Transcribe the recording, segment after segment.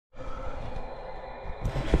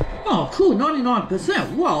Oh, cool,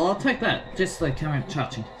 99%. Well, I'll take that. Just the current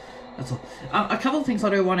charging. That's all. A couple of things I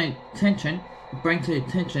do want to bring to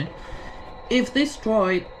attention. If this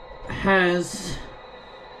droid has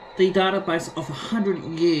the database of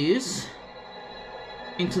 100 years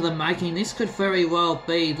into the making, this could very well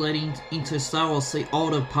be leading into Star Wars The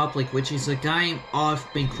Old Republic, which is a game I've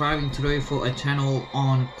been craving to do for a channel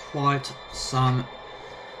on quite some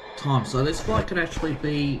time. So this fight could actually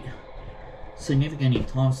be significant in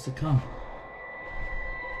times to come.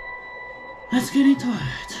 Let's get into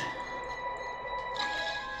it.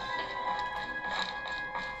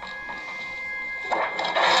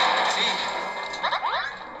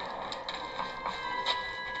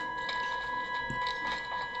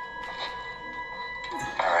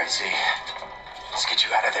 Alright, Z. Let's get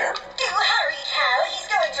you out of there. Do hurry, Cal. He's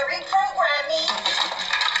going to reprogram me.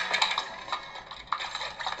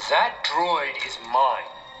 That droid is mine.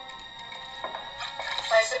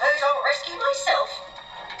 I suppose I'll rescue myself.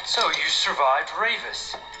 So you survived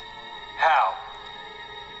Ravis. How?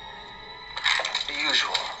 The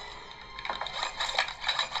usual.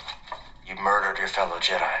 You murdered your fellow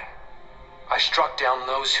Jedi. I struck down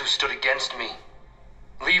those who stood against me.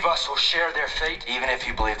 Leave us or share their fate. Even if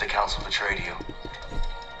you believe the Council betrayed you,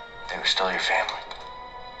 they were still your family.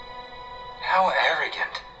 How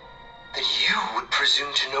arrogant that you would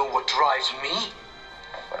presume to know what drives me.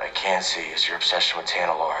 What I can see is your obsession with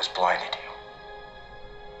Tanalorr has blinded you.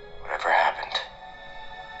 Whatever happened,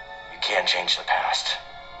 you can't change the past.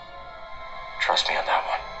 Trust me on that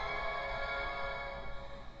one.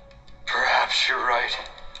 Perhaps you're right.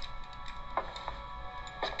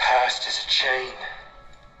 The past is a chain.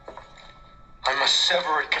 I must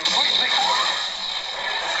sever it completely.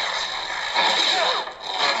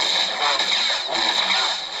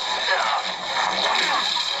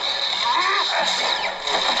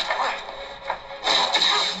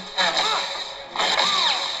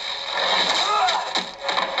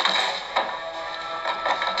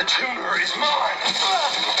 The tuner is mine.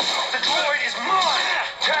 The droid is mine.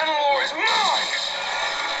 Tanalorr is mine.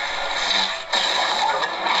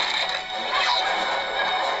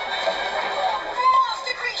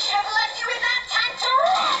 Master Creature have left you in that tank to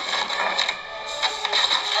rot.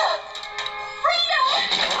 Freedom!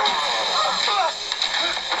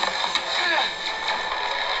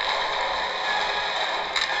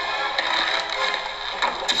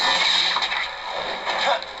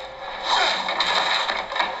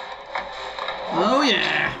 Oh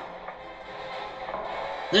yeah!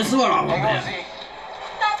 This is what I want, man.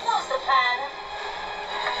 That was the plan.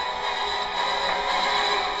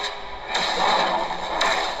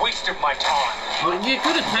 Wasted my time. Oh, you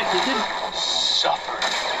could attack, you could. Suffer.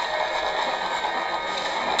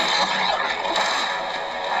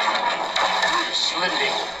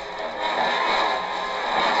 Slipping.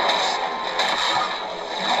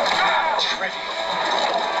 Trivial.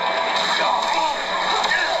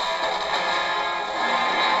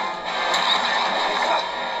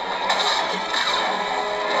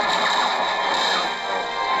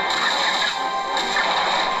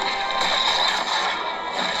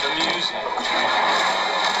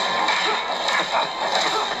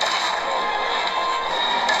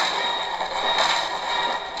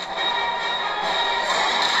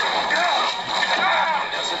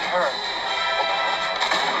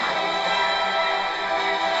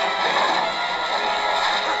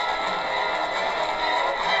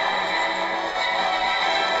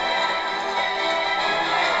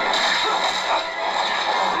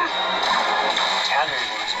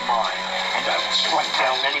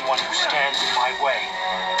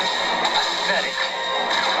 Pathetic.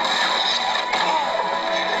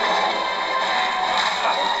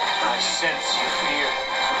 I sense your fear.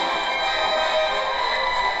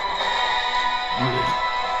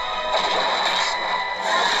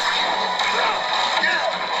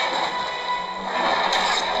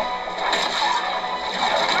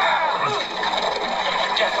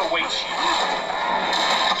 Death awaits you.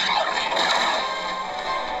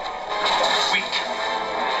 Weak.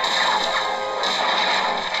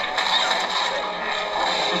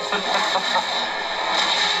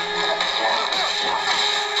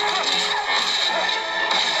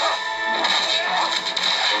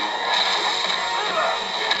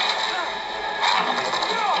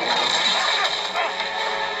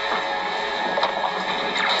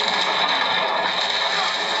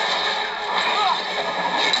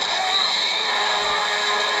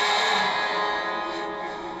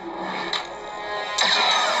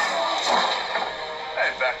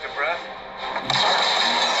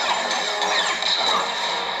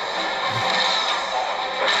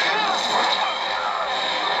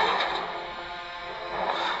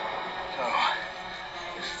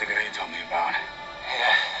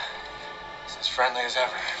 friendly as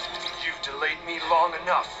ever. You've delayed me long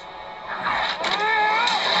enough.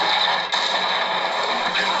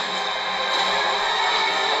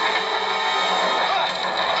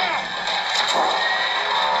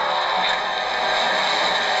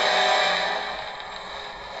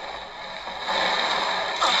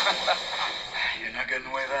 You're not getting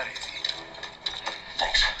away that easy.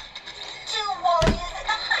 Thanks. Two warriors at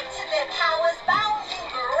the height of their powers bound in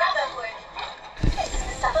brotherhood. This is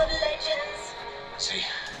the stuff of legends. See,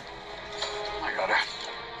 I gotta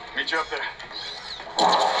meet you up there.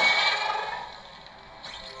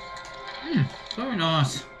 Very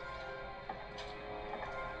nice.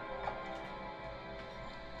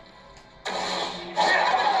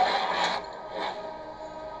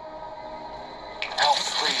 Help,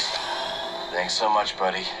 please. Thanks so much,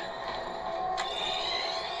 buddy.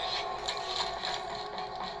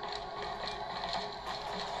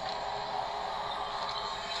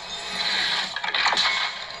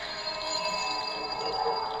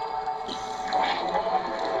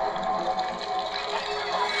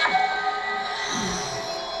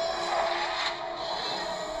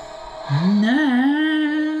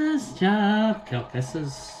 Nice job,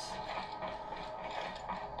 Calcassus.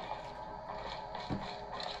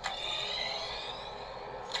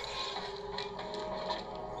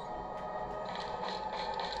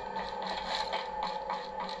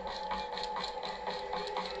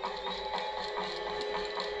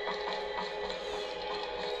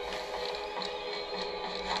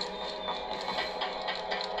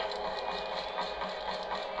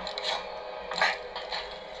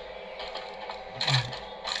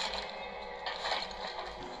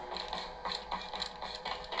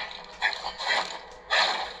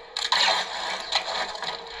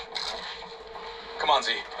 Come on,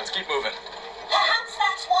 Z. Let's keep moving. Perhaps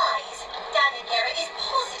that's wise. Daniel Garrett is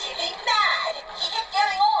positively mad. He kept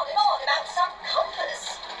going on and on about some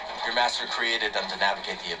compass. Your master created them to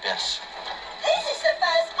navigate the abyss. This is the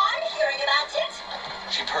first I'm hearing about it.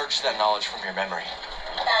 She purged that knowledge from your memory.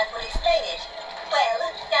 That would explain it.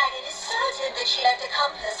 Well, Dagon is certain that she left a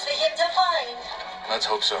compass for him to find. Let's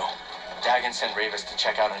hope so. Dagon sent Ravis to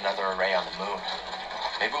check out another array on the moon.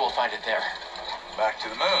 Maybe we'll find it there. Back to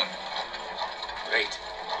the moon. Great.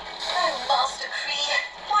 Oh, Master Kree,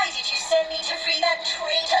 why did you send me to free that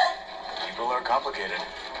traitor? People are complicated.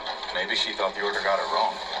 Maybe she thought the Order got it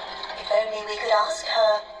wrong. If only we could ask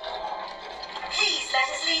her. Please let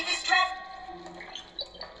us leave this dress.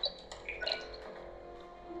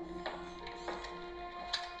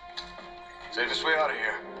 Safest way out of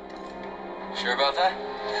here. Sure about that?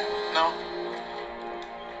 No.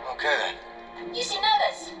 Okay then. You seem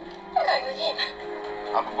nervous. I'm going with him.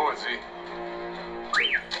 Hop aboard, Z.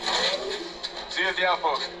 See you at the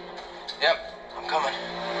outpost. Yep, I'm coming.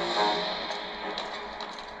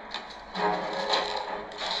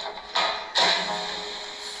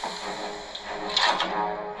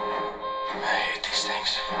 I hate these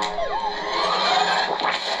things.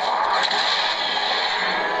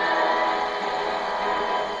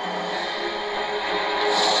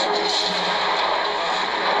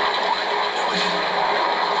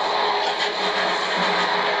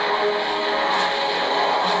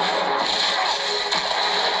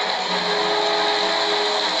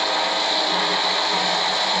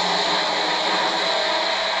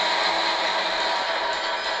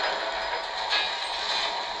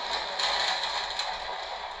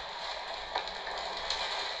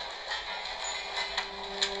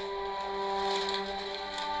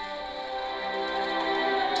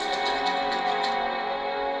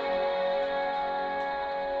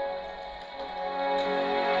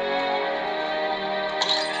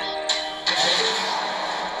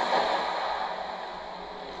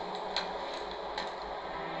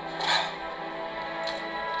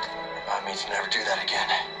 Remind me to never do that again.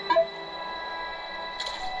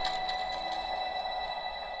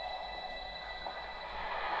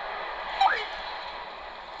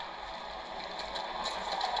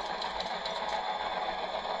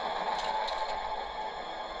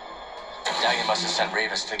 Dagon must have sent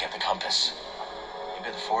Ravis to get the compass.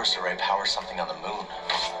 Maybe the Force Array powers something on the moon.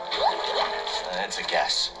 It's a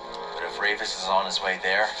guess. But if Ravis is on his way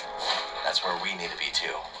there, that's where we need to be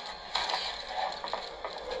too.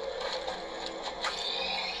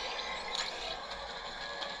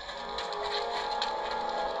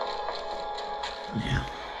 Yeah.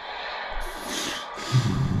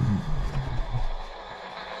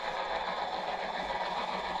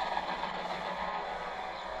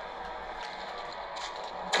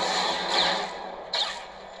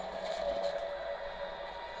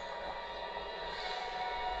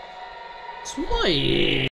 Sweet.